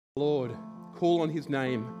Lord, call on his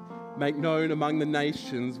name, make known among the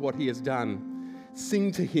nations what he has done.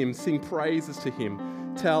 Sing to him, sing praises to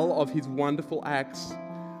him, tell of his wonderful acts,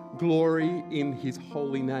 glory in his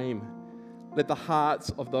holy name. Let the hearts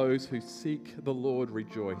of those who seek the Lord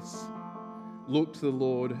rejoice. Look to the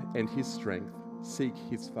Lord and his strength, seek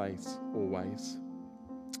his face always.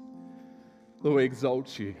 Lord, we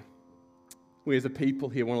exalt you. We as a people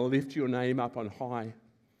here want to lift your name up on high.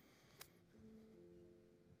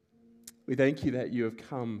 We thank you that you have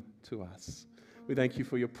come to us. We thank you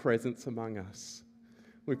for your presence among us.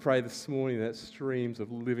 We pray this morning that streams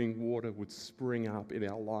of living water would spring up in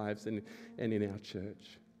our lives and in our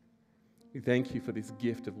church. We thank you for this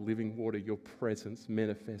gift of living water, your presence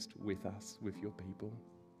manifest with us, with your people.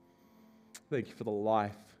 Thank you for the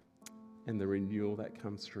life and the renewal that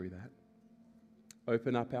comes through that.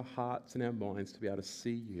 Open up our hearts and our minds to be able to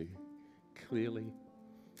see you clearly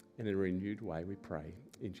and in a renewed way, we pray.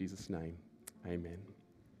 In Jesus' name, amen.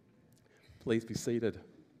 Please be seated.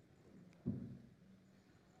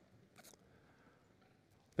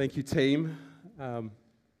 Thank you, team.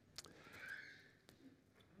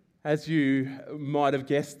 As you might have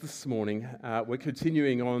guessed this morning, we're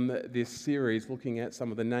continuing on this series looking at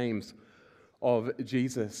some of the names of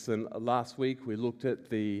Jesus. And last week we looked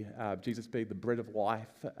at Jesus being the bread of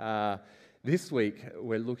life. This week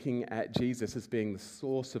we're looking at Jesus as being the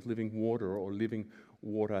source of living water or living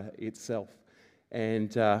water itself.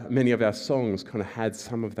 And many of our songs kind of had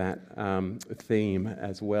some of that theme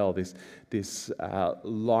as well, this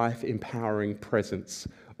life-empowering presence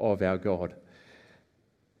of our God.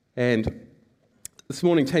 And this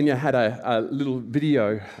morning, Tanya had a little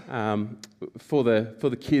video for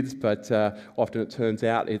the kids, but often it turns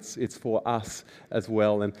out it's for us as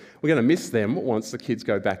well. And we're going to miss them once the kids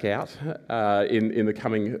go back out in the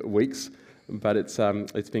coming weeks. But it's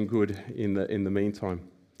been good in the meantime.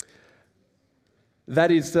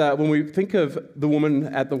 That is when we think of the woman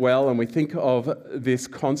at the well, and we think of this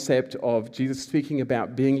concept of Jesus speaking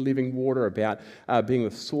about being living water, about being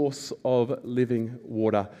the source of living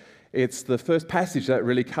water. It's the first passage that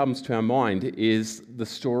really comes to our mind is the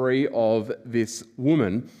story of this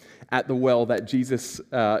woman at the well that Jesus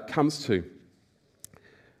comes to.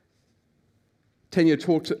 Tanya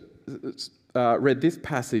read this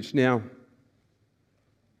passage. Now,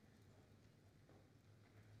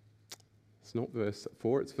 it's not verse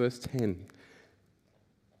 4, it's verse 10.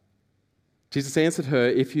 Jesus answered her,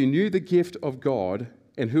 "If you knew the gift of God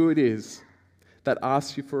and who it is that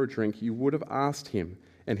asks you for a drink, you would have asked him,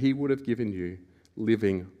 and he would have given you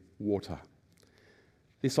living water."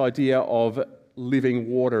 This idea of living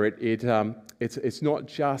water, it's not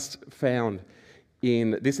just found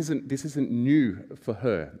in, this isn't new for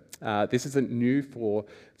her. This isn't new for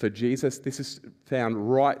Jesus. This is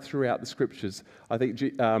found right throughout the Scriptures. I think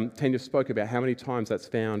Tanya spoke about how many times that's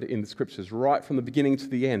found in the Scriptures. Right from the beginning to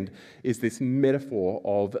the end is this metaphor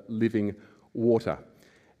of living water.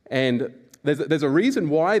 And there's a reason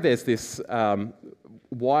why there's this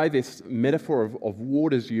metaphor of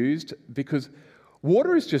water is used, because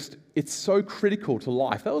water is it's so critical to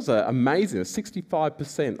life. That was amazing.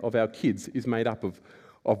 65% of our kids is made up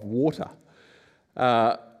of water.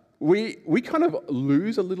 We kind of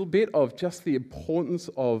lose a little bit of just the importance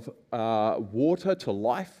of water to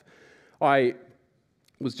life. I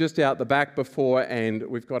was just out the back before, and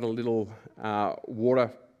we've got a little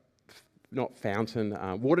water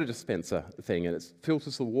dispenser thing, and it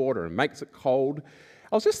filters the water and makes it cold.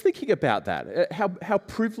 I was just thinking about that, how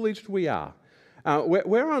privileged we are.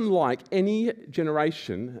 We're unlike any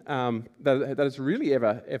generation that has really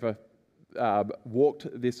ever walked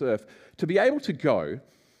this earth to be able to go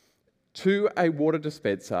to a water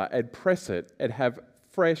dispenser and press it and have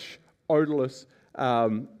fresh, odorless,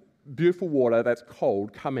 beautiful water that's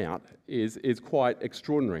cold come out is quite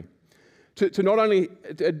extraordinary. To not only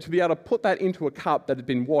to be able to put that into a cup that had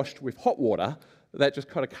been washed with hot water that just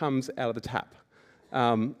kind of comes out of the tap.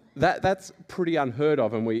 That's pretty unheard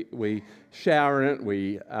of, and we shower in it,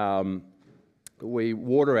 we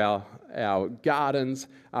water our gardens.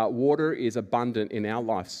 Water is abundant in our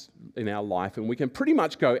life, and we can pretty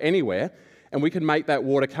much go anywhere, and we can make that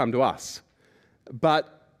water come to us.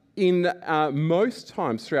 But in most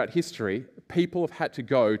times throughout history, people have had to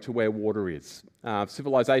go to where water is.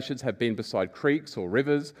 Civilizations have been beside creeks or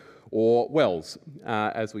rivers or wells,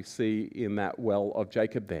 as we see in that well of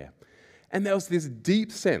Jacob there. And there was this deep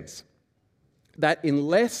sense that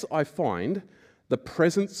unless I find the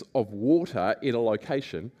presence of water in a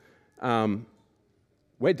location,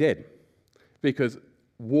 we're dead, because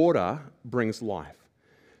water brings life.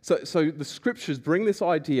 So the Scriptures bring this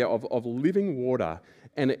idea of living water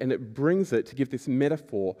and it brings it to give this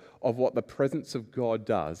metaphor of what the presence of God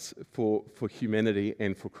does for humanity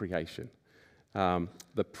and for creation.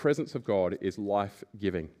 The presence of God is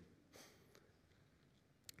life-giving.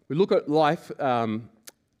 We look at life,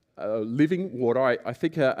 living water. I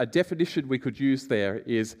think a definition we could use there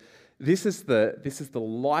is this is the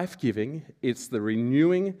life-giving, it's the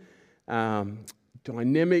renewing,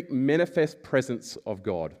 dynamic, manifest presence of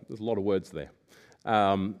God. There's a lot of words there.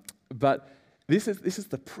 But this is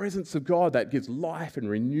the presence of God that gives life and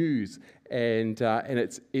renews, and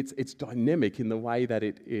it's dynamic in the way that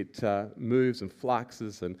it moves and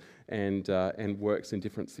fluxes and works in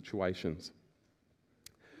different situations.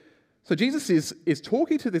 So Jesus is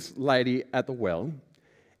talking to this lady at the well,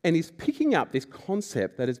 and he's picking up this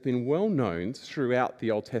concept that has been well known throughout the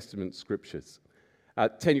Old Testament scriptures.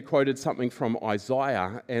 Tanya quoted something from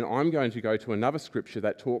Isaiah, and I'm going to go to another scripture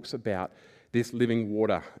that talks about this living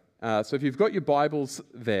water. So if you've got your Bibles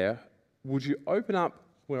there, would you open up?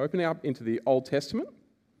 We're opening up into the Old Testament,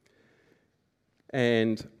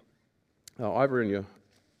 and either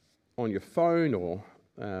on your phone or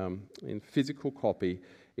in physical copy,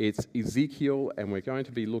 it's Ezekiel, and we're going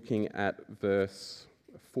to be looking at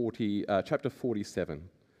chapter 47.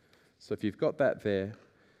 So if you've got that there,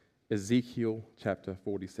 Ezekiel chapter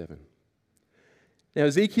 47. Now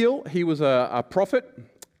Ezekiel, he was a prophet,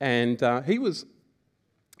 and he was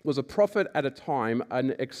a prophet at a time,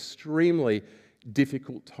 an extremely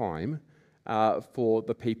difficult time for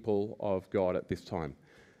the people of God at this time.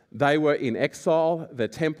 They were in exile. The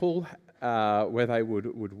temple where they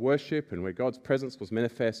would worship and where God's presence was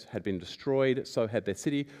manifest had been destroyed. So had their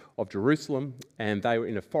city of Jerusalem, and they were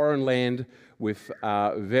in a foreign land with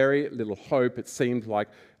very little hope. It seemed like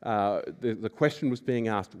the question was being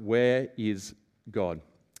asked, where is God?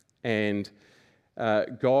 And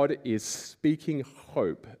God is speaking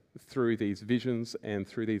hope through these visions and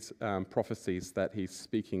through these prophecies that he's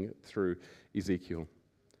speaking through Ezekiel.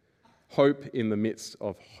 Hope in the midst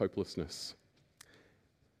of hopelessness.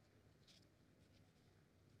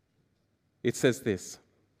 It says this.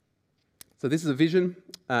 So this is a vision.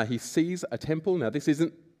 He sees a temple. Now this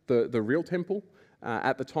isn't the real temple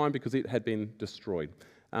at the time because it had been destroyed.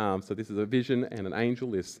 So this is a vision, and an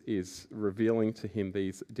angel is revealing to him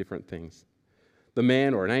these different things. The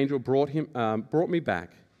man or an angel brought me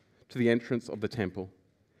back to the entrance of the temple,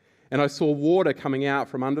 and I saw water coming out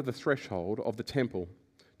from under the threshold of the temple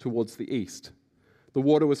towards the east. The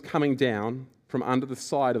water was coming down from under the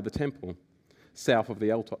side of the temple, south of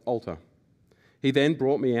the altar. He then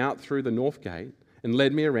brought me out through the north gate and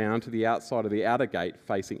led me around to the outside of the outer gate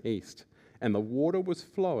facing east, and the water was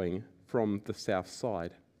flowing from the south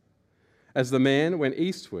side. As the man went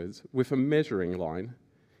eastwards with a measuring line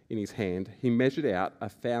in his hand, he measured out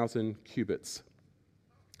 1,000 cubits.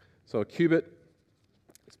 So a cubit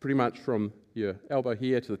is pretty much from your elbow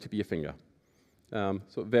here to the tip of your finger. So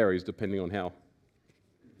it varies depending on how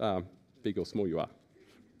big or small you are.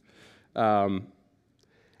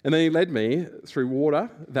 And then he led me through water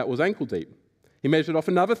that was ankle deep. He measured off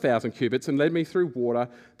another 1,000 cubits and led me through water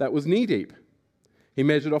that was knee deep. He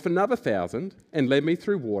measured off another 1,000 and led me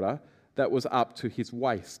through water that was up to his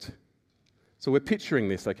waist. So we're picturing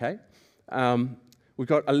this, okay? We've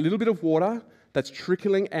got a little bit of water that's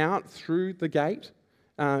trickling out through the gate,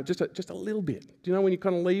 just a little bit. Do you know when you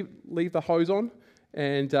kind of leave the hose on?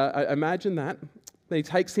 And imagine that. Then he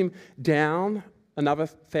takes him down another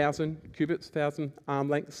 1,000 cubits, 1,000 arm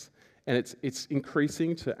lengths, and it's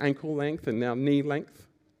increasing to ankle length and now knee length.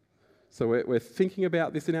 So we're thinking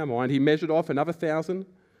about this in our mind. He measured off another 1,000,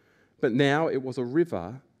 but now it was a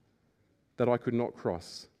river that I could not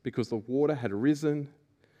cross because the water had risen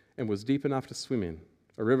and was deep enough to swim in,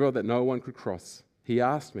 a river that no one could cross. He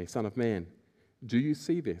asked me, "Son of man, do you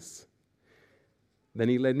see this?" Then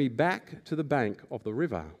he led me back to the bank of the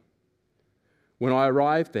river. When I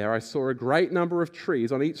arrived there, I saw a great number of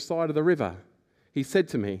trees on each side of the river. He said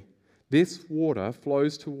to me, "This water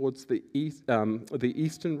flows towards the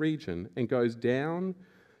eastern region and goes down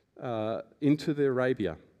into the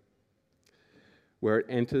Arabia, where it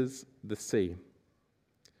enters the sea.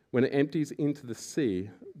 When it empties into the sea,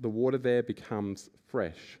 the water there becomes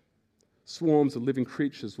fresh. Swarms of living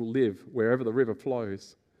creatures will live wherever the river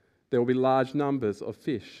flows. There will be large numbers of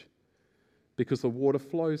fish, because the water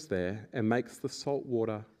flows there and makes the salt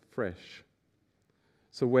water fresh.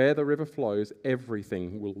 So where the river flows,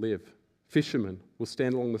 everything will live. Fishermen will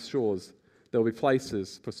stand along the shores. There will be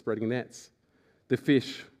places for spreading nets. The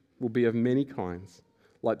fish will be of many kinds,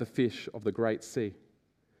 like the fish of the great sea.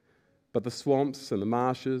 But the swamps and the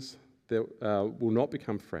marshes will not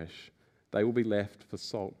become fresh. They will be left for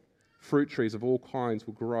salt. Fruit trees of all kinds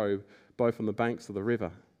will grow both on the banks of the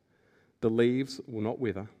river. The leaves will not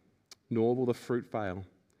wither, nor will the fruit fail.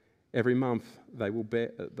 Every month they will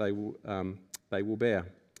bear,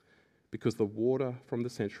 because the water from the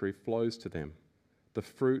sanctuary flows to them. The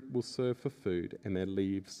fruit will serve for food, and their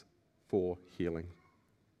leaves for healing.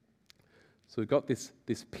 So we've got this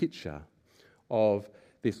picture of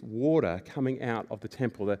this water coming out of the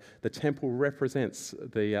temple. The temple represents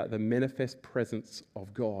the manifest presence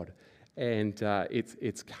of God, and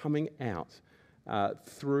it's coming out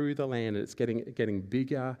through the land, and it's getting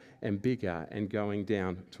bigger and bigger, and going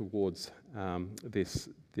down towards this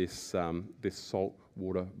salt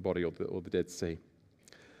water body, or the Dead Sea.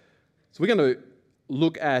 So we're going to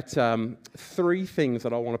look at three things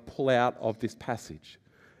that I want to pull out of this passage.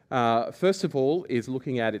 First of all is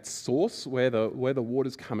looking at its source, where the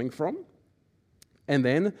water's coming from, and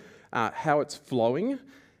then how it's flowing,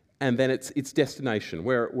 and then its destination,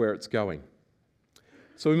 where it's going.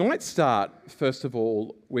 So we might start, first of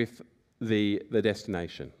all, with the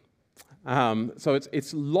destination. So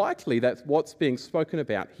it's likely that what's being spoken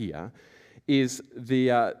about here is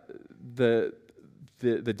the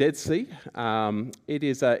Dead Sea.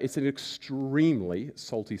 It's an extremely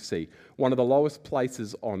salty sea, one of the lowest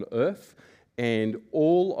places on earth, and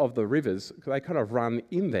all of the rivers, they kind of run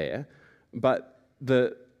in there, but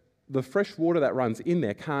the fresh water that runs in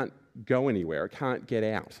there can't go anywhere, it can't get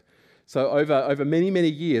out. So over many, many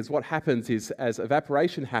years, what happens is, as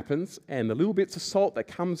evaporation happens, and the little bits of salt that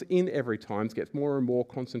comes in every time gets more and more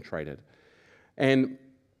concentrated. And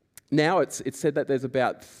now it's said that there's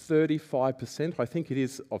about 35%, I think it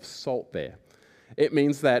is, of salt there. It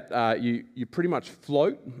means that you pretty much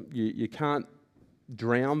float. You can't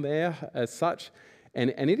drown there as such, and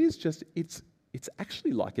it is just it's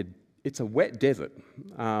actually like it's a wet desert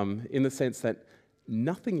in the sense that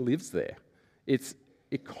nothing lives there.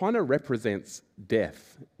 It kind of represents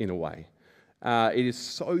death in a way. It is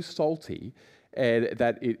so salty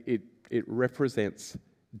that it represents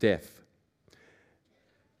death.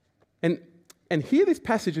 And here this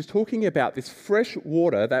passage is talking about this fresh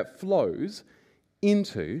water that flows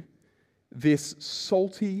into this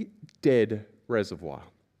salty, dead reservoir.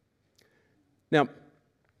 Now,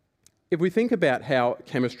 if we think about how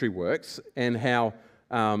chemistry works and how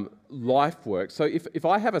life works, so if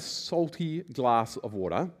I have a salty glass of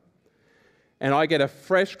water and I get a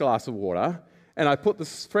fresh glass of water and I put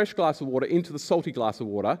this fresh glass of water into the salty glass of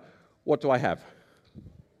water, what do I have?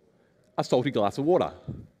 A salty glass of water.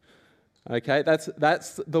 Okay,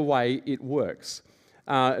 that's the way it works.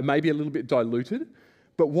 It may be a little bit diluted,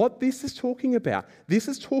 but what this is talking about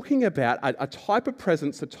a type of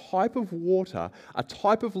presence, a type of water, a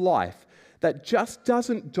type of life that just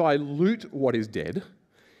doesn't dilute what is dead.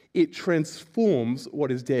 It transforms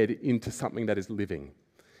what is dead into something that is living.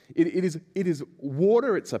 It is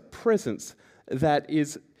water, it's a presence that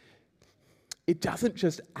it doesn't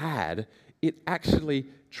just add, it actually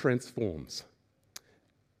transforms.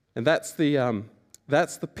 And that's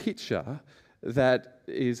the picture that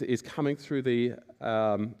is coming through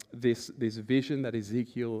this vision that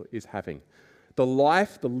Ezekiel is having. The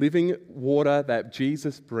life, the living water that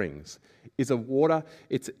Jesus brings is a water.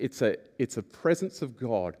 It's a presence of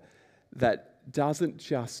God that doesn't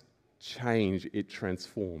just change; it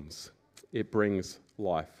transforms. It brings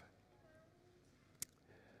life.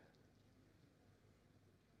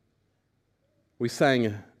 We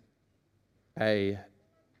sang a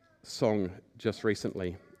song just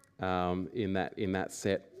recently in that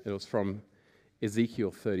set. It was from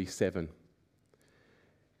Ezekiel 37.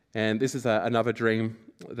 And this is another dream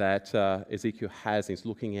that Ezekiel has. He's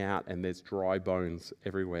looking out and there's dry bones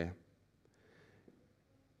everywhere.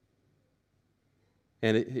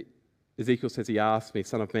 And Ezekiel says, he asked me,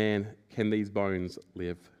 "Son of man, can these bones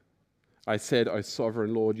live?" I said, "O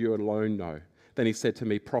sovereign Lord, you alone know." Then he said to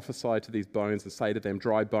me, "Prophesy to these bones and say to them,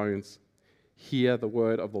 dry bones, hear the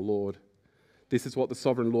word of the Lord. This is what the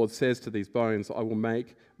sovereign Lord says to these bones. I will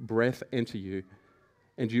make breath enter you,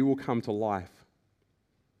 and you will come to life.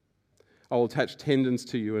 I will attach tendons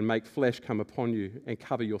to you and make flesh come upon you and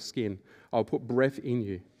cover your skin. I will put breath in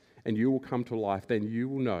you, and you will come to life. Then you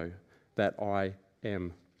will know that I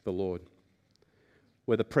am the Lord."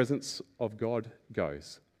 Where the presence of God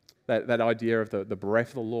goes, that idea of the breath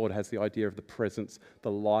of the Lord has the idea of the presence,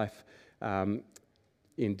 the life,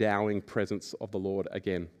 endowing presence of the Lord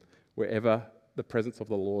again. Wherever the presence of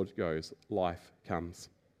the Lord goes, life comes.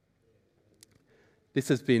 This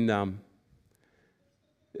has been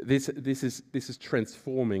this is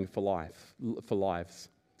transforming for lives.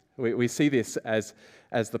 We see this as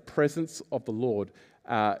the presence of the Lord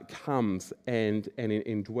comes and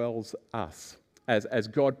indwells us. as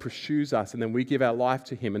God pursues us and then we give our life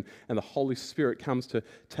to him and the Holy Spirit comes to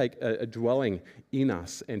take a dwelling in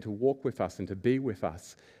us and to walk with us and to be with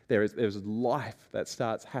us, there's life that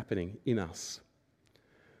starts happening in us.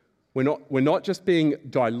 We're not just being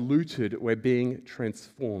diluted, we're being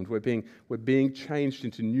transformed. We're being changed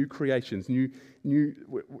into new creations.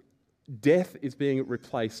 Death is being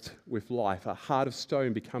replaced with life. A heart of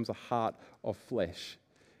stone becomes a heart of flesh.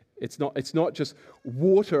 It's not just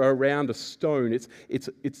water around a stone. It's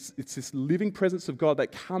this living presence of God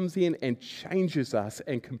that comes in and changes us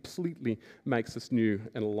and completely makes us new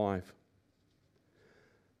and alive.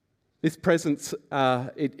 This presence,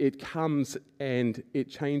 it comes and it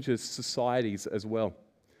changes societies as well.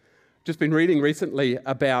 Just been reading recently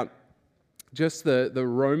about just the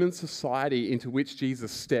Roman society into which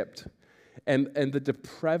Jesus stepped and the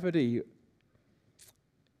depravity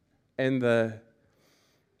and the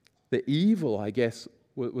evil, I guess,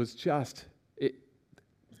 was just, it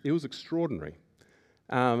was extraordinary.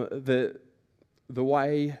 The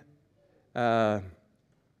way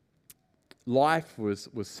life was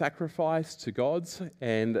sacrificed to gods,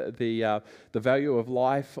 and the value of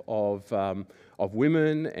life of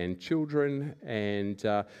women and children, and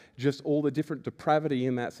just all the different depravity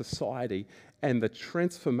in that society, and the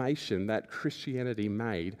transformation that Christianity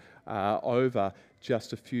made over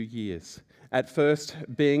just a few years. At first,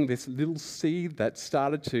 being this little seed that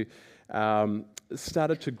started to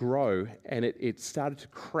grow, and it started to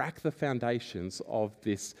crack the foundations of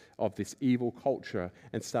this evil culture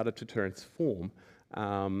and started to transform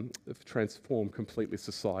completely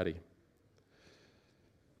society.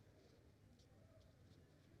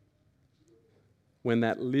 When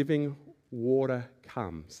that living water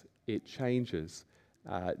comes, it changes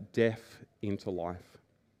death into life.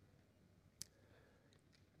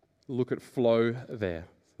 Look at flow there.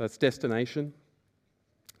 That's destination.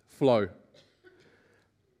 Flow.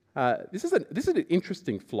 This is an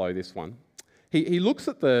interesting flow, this one. He looks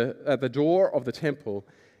at the door of the temple,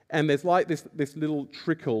 and there's like this little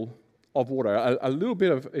trickle of water, a little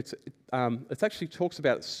bit of it actually talks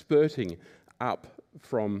about spurting up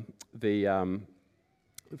from the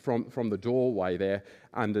doorway there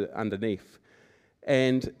underneath,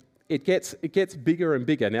 and it gets bigger and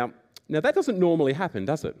bigger. Now that doesn't normally happen,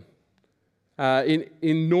 does it?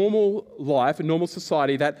 In normal life, in normal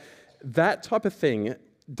society, that type of thing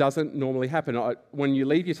doesn't normally happen. When you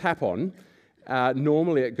leave your tap on,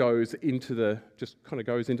 normally it goes into the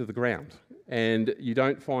ground, and you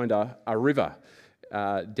don't find a river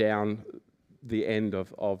down the end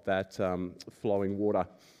of that flowing water.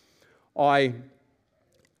 I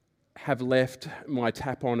have left my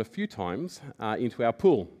tap on a few times into our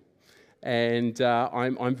pool, and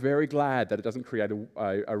I'm very glad that it doesn't create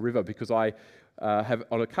a river, because I have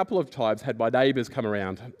on a couple of times had my neighbours come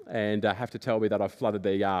around and have to tell me that I've flooded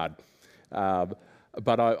their yard.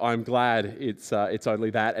 But I'm glad it's only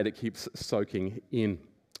that, and it keeps soaking in.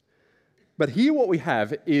 But here what we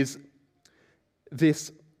have is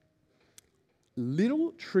this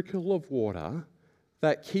little trickle of water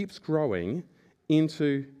that keeps growing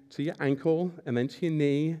to your ankle, and then to your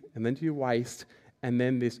knee, and then to your waist, and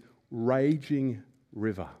then this raging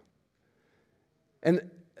river. And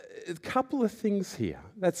a couple of things here.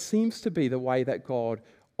 That seems to be the way that God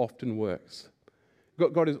often works.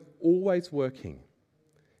 God is always working.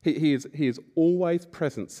 He is always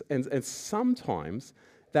present, and sometimes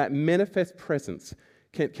that manifest presence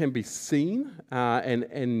can be seen,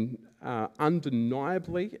 and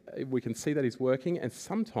undeniably we can see that He's working, and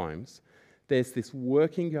sometimes there's this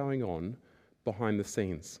working going on behind the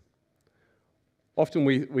scenes. Often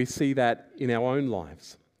we see that in our own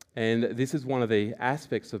lives, and this is one of the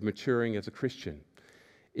aspects of maturing as a Christian,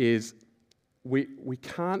 is we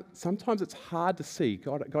can't, sometimes it's hard to see,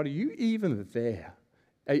 God, are you even there?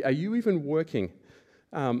 Are you even working?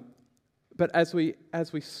 But as we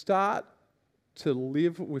start to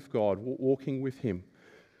live with God, walking with Him,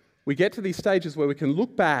 we get to these stages where we can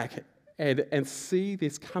look back and see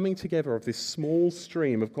this coming together of this small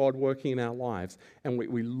stream of God working in our lives, and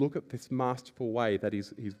we look at this masterful way that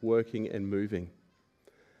He's working and moving.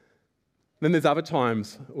 Then there's other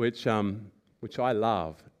times which I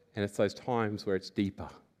love, and it's those times where it's deeper,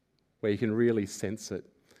 where you can really sense it.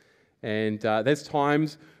 And there's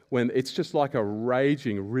times when it's just like a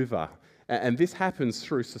raging river, and this happens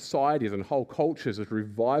through societies and whole cultures as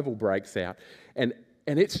revival breaks out, and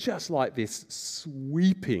it's just like this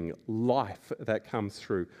sweeping life that comes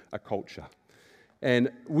through a culture.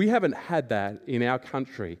 And we haven't had that in our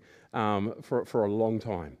country for a long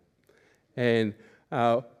time. And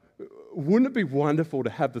wouldn't it be wonderful to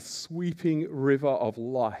have the sweeping river of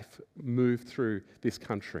life move through this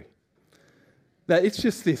country? that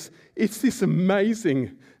it's this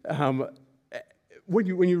amazing, when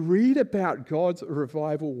you read about God's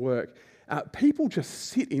revival work, people just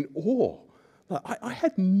sit in awe. Like, I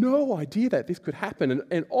had no idea that this could happen,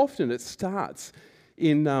 and often it starts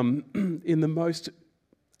in the most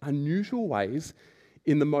unusual ways,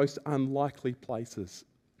 in the most unlikely places.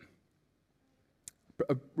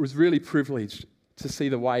 I was really privileged to see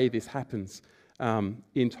the way this happens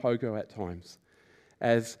in Togo at times.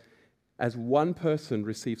 As one person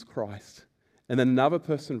receives Christ, and then another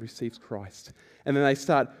person receives Christ, and then they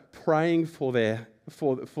start praying for their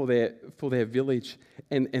village,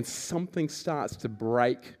 and something starts to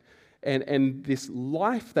break, and this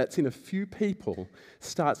life that's in a few people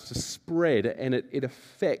starts to spread, and it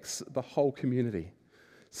affects the whole community,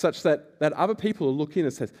 such that other people will look in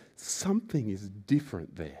and says, something is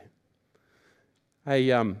different there.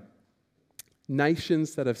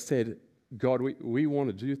 Nations that have said, God, we want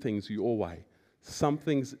to do things your way.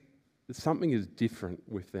 Something is different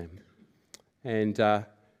with them. And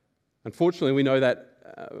unfortunately, we know that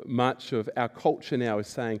much of our culture now is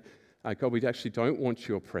saying, God, we actually don't want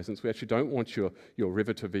your presence. We actually don't want your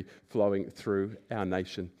river to be flowing through our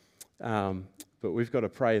nation. But we've got to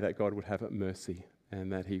pray that God would have mercy, and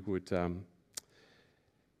that he would,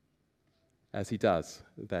 as he does,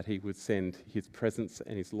 that he would send his presence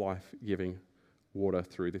and his life-giving water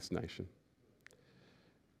through this nation.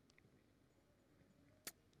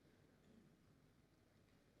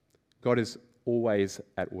 God is always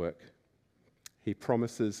at work. He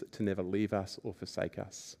promises to never leave us or forsake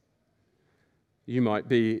us. You might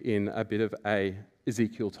be in a bit of a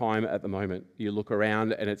Ezekiel time at the moment. You look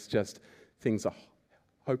around and it's just things are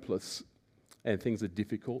hopeless and things are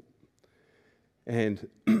difficult. And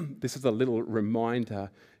this is a little reminder,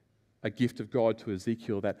 a gift of God to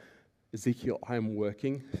Ezekiel, that Ezekiel, I am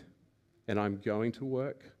working and I'm going to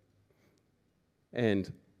work.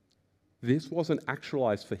 And this wasn't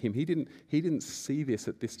actualized for him. He didn't see this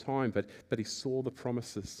at this time, but he saw the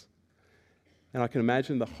promises. And I can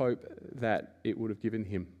imagine the hope that it would have given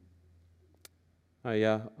him.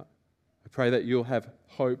 I pray that you'll have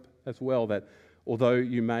hope as well, that although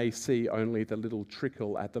you may see only the little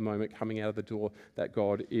trickle at the moment coming out of the door, that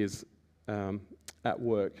God is at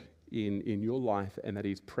work in your life, and that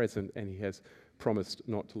he's present, and he has promised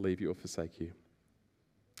not to leave you or forsake you.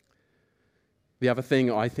 The other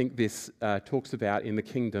thing I think this talks about in the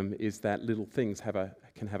kingdom is that little things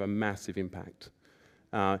can have a massive impact.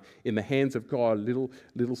 In the hands of God,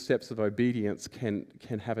 little steps of obedience can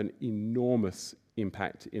have an enormous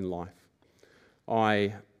impact in life.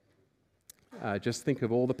 I just think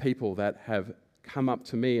of all the people that have come up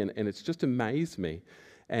to me, and it's just amazed me.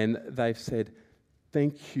 And they've said,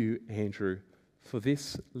 thank you, Andrew, for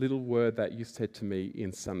this little word that you said to me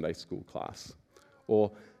in Sunday school class.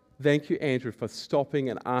 Or, thank you, Andrew, for stopping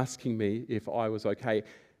and asking me if I was okay.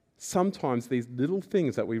 Sometimes these little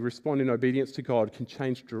things that we respond in obedience to God can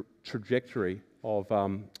change the trajectory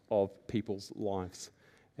of people's lives.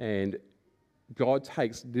 And God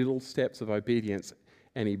takes little steps of obedience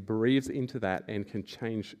and he breathes into that and can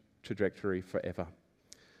change trajectory forever.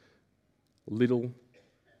 Little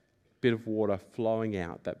bit of water flowing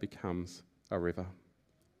out that becomes a river.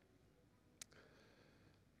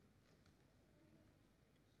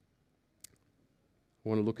 I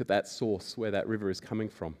want to look at that source where that river is coming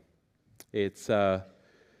from. It's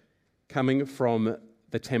coming from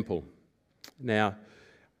the temple. Now,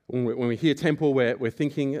 when we hear temple, we're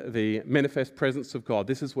thinking the manifest presence of God.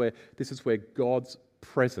 This is where God's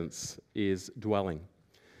presence is dwelling.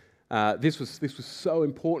 This was so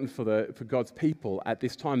important for God's people at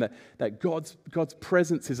this time, that God's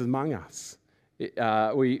presence is among us.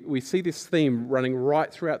 We see this theme running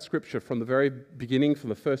right throughout Scripture, from the very beginning, from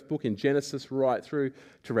the first book in Genesis right through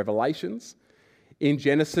to Revelations. In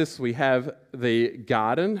Genesis, we have the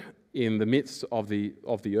garden in the midst of the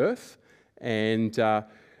earth, and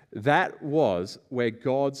that was where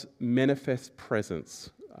God's manifest presence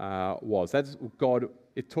was. That's God.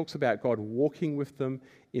 It talks about God walking with them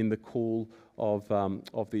in the cool of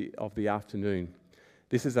the afternoon.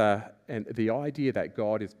 This is the idea that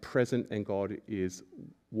God is present and God is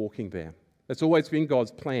walking there. That's always been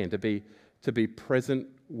God's plan, to be present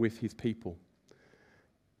with his people.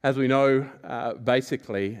 As we know,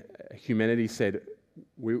 basically, humanity said,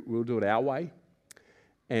 we'll do it our way.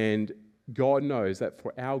 And God knows that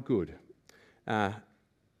for our good,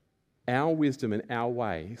 our wisdom and our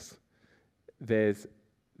ways,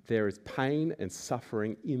 there is pain and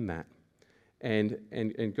suffering in that.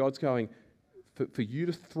 And God's going, for you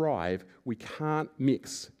to thrive, we can't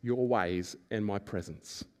mix your ways and my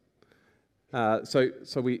presence. So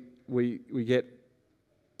we get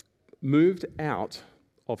moved out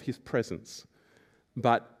of his presence,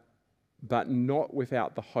 but not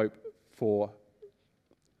without the hope for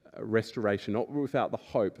restoration, not without the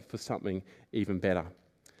hope for something even better.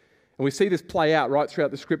 And we see this play out right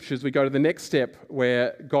throughout the scriptures. We go to the next step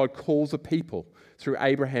where God calls a people through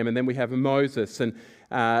Abraham, and then we have Moses, and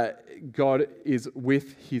God is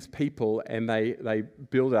with his people, and they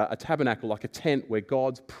build a tabernacle, like a tent, where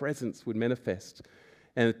God's presence would manifest,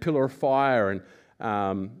 and a pillar of fire,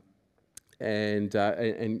 and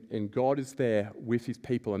God is there with his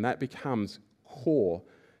people, and that becomes core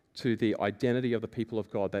to the identity of the people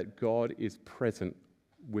of God, that God is present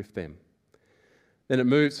with them. Then it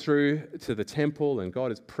moves through to the temple, and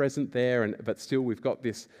God is present there, but still we've got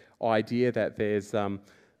this idea that there's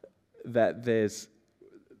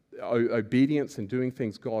obedience and doing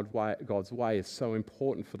things God's way is so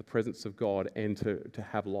important for the presence of God and to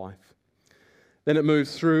have life. Then it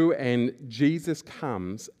moves through, and Jesus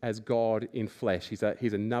comes as God in flesh.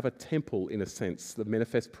 He's another temple, in a sense, the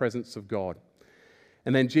manifest presence of God.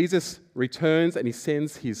 And then Jesus returns, and he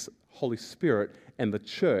sends his Holy Spirit, and the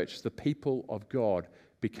church, the people of God,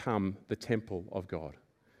 become the temple of God.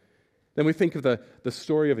 Then we think of the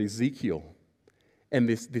story of Ezekiel and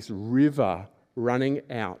this river running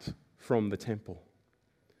out from the temple.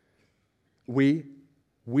 We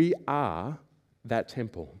are that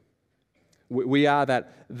temple. We are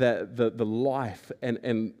the life,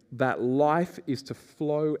 and that life is to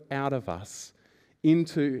flow out of us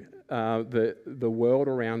into the world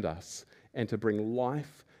around us, and to bring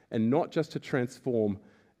life, and not just to transform,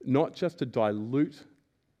 not just to dilute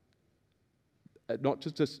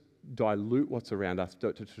what's around us,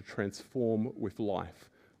 but to transform with life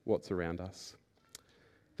what's around us.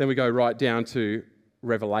 Then we go right down to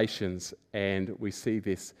Revelations, and we see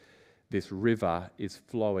this river is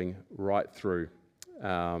flowing right through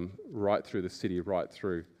the city, right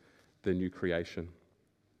through the new creation.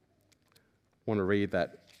 I want to read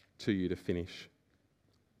that to you to finish.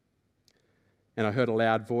 And I heard a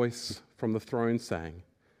loud voice from the throne saying,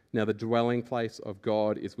 "Now the dwelling place of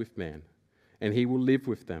God is with man, and he will live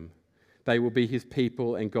with them. They will be his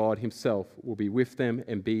people, and God himself will be with them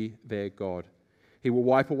and be their God. He will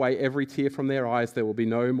wipe away every tear from their eyes. There will be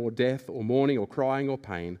no more death or mourning or crying or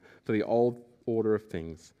pain, for the old order of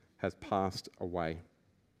things has passed away."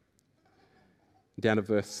 Down to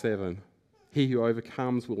verse 7. "He who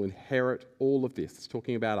overcomes will inherit all of this," it's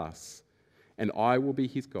talking about us, "and I will be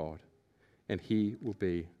his God, and he will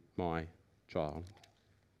be my child."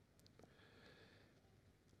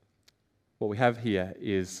 What we have here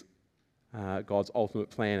is God's ultimate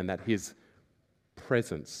plan, and that his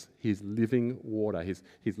presence, his living water, his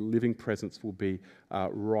living presence will be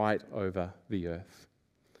right over the earth.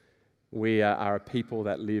 We are a people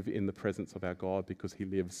that live in the presence of our God because he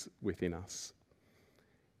lives within us.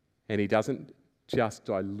 And he doesn't just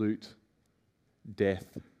dilute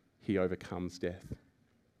death, he overcomes death,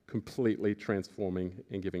 completely transforming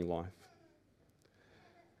and giving life.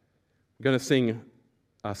 We're going to sing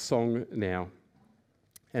a song now,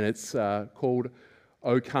 and it's called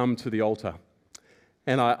 "O Come to the Altar."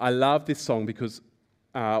 And I love this song because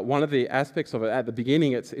one of the aspects of it, at the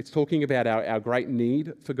beginning, it's talking about our great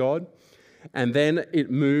need for God, and then it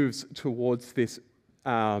moves towards this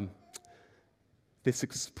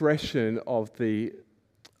expression of the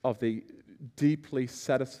deeply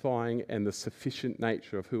satisfying and the sufficient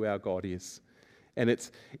nature of who our God is. And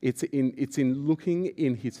it's in looking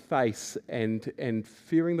in his face and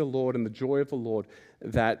fearing the Lord and the joy of the Lord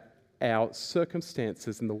that our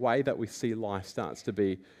circumstances and the way that we see life starts to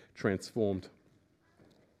be transformed.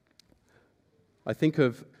 I think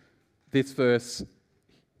of this verse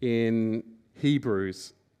in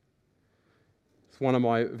Hebrews. It's one of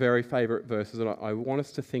my very favourite verses, and I want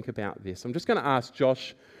us to think about this. I'm just going to ask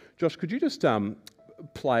Josh. Josh, could you just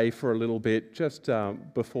play for a little bit just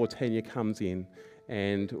before Tanya comes in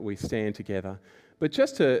and we stand together? But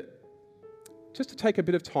just to take a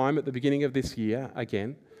bit of time at the beginning of this year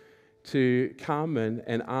again to come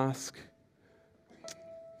and ask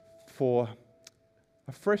for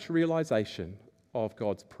a fresh realization of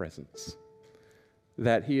God's presence,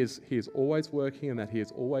 that He is always working and that He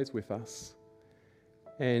is always with us.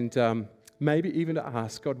 And maybe even to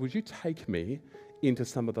ask, God, would you take me into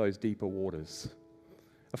some of those deeper waters?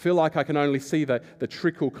 I feel like I can only see the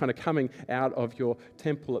trickle kind of coming out of your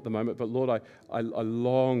temple at the moment, but Lord, I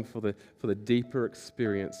long for the deeper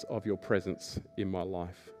experience of your presence in my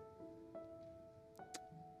life.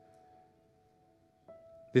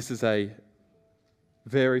 This is a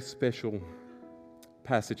very special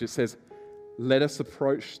passage. It says, "Let us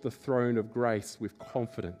approach the throne of grace with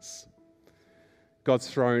confidence." God's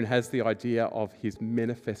throne has the idea of his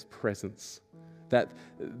manifest presence,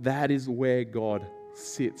 that is where God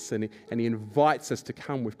sits, and he invites us to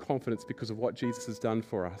come with confidence because of what Jesus has done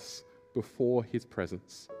for us before his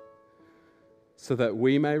presence, so that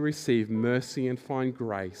we may receive mercy and find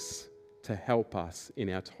grace to help us in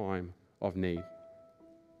our time of need.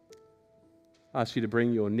 I ask you to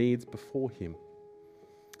bring your needs before him.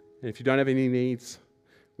 And if you don't have any needs,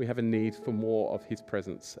 we have a need for more of his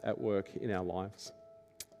presence at work in our lives.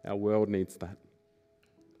 Our world needs that.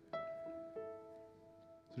 So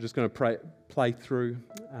we're just going to play through,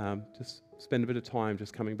 just spend a bit of time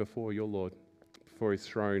just coming before your Lord, before his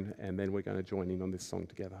throne, and then we're going to join in on this song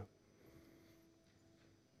together.